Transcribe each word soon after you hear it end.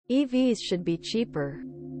EVs should be cheaper.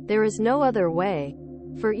 There is no other way.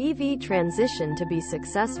 For EV transition to be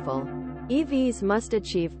successful, EVs must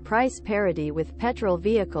achieve price parity with petrol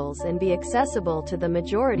vehicles and be accessible to the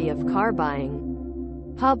majority of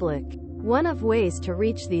car-buying public. One of ways to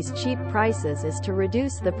reach these cheap prices is to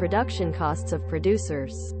reduce the production costs of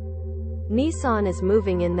producers. Nissan is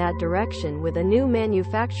moving in that direction with a new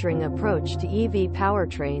manufacturing approach to EV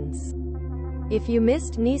powertrains. If you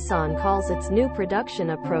missed, Nissan calls its new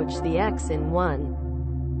production approach the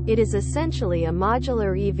X-in-1. It is essentially a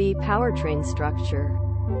modular EV powertrain structure.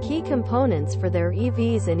 Key components for their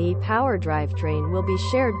EVs and e-power drivetrain will be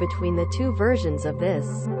shared between the two versions of this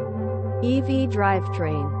EV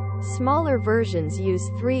drivetrain. Smaller versions use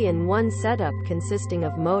 3-in-1 setup consisting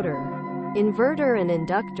of motor, inverter and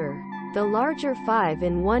inductor. The larger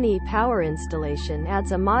 5-in-1 e-power installation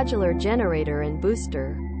adds a modular generator and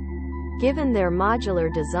booster. Given their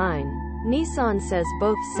modular design, Nissan says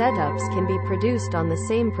both setups can be produced on the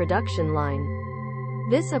same production line.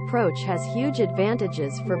 This approach has huge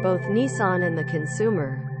advantages for both Nissan and the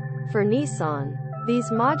consumer. For Nissan, these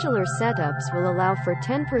modular setups will allow for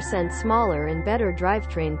 10% smaller and better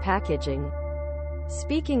drivetrain packaging.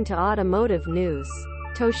 Speaking to Automotive News,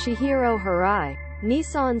 Toshihiro Hirai,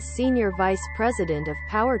 Nissan's senior vice president of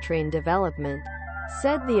powertrain development,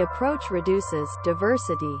 said the approach reduces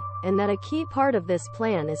diversity, and that a key part of this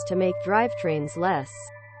plan is to make drivetrains less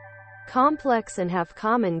complex and have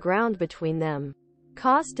common ground between them.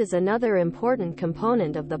 Cost is another important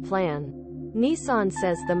component of the plan. Nissan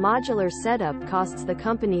says the modular setup costs the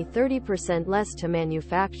company 30% less to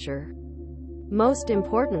manufacture. Most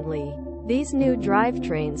importantly, these new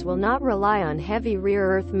drivetrains will not rely on heavy rare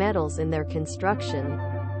earth metals in their construction.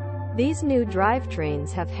 These new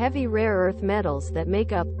drivetrains have heavy rare earth metals that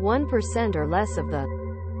make up 1% or less of the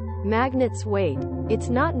magnet's weight. It's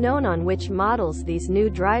not known on which models these new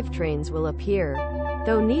drivetrains will appear,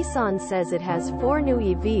 though Nissan says it has 4 new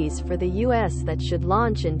EVs for the US that should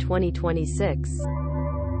launch in 2026.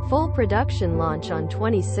 Full production launch on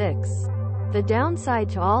 26. The downside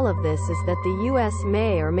to all of this is that the US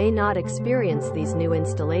may or may not experience these new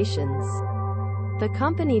installations. The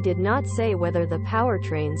company did not say whether the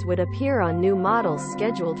powertrains would appear on new models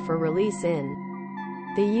scheduled for release in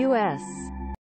the US.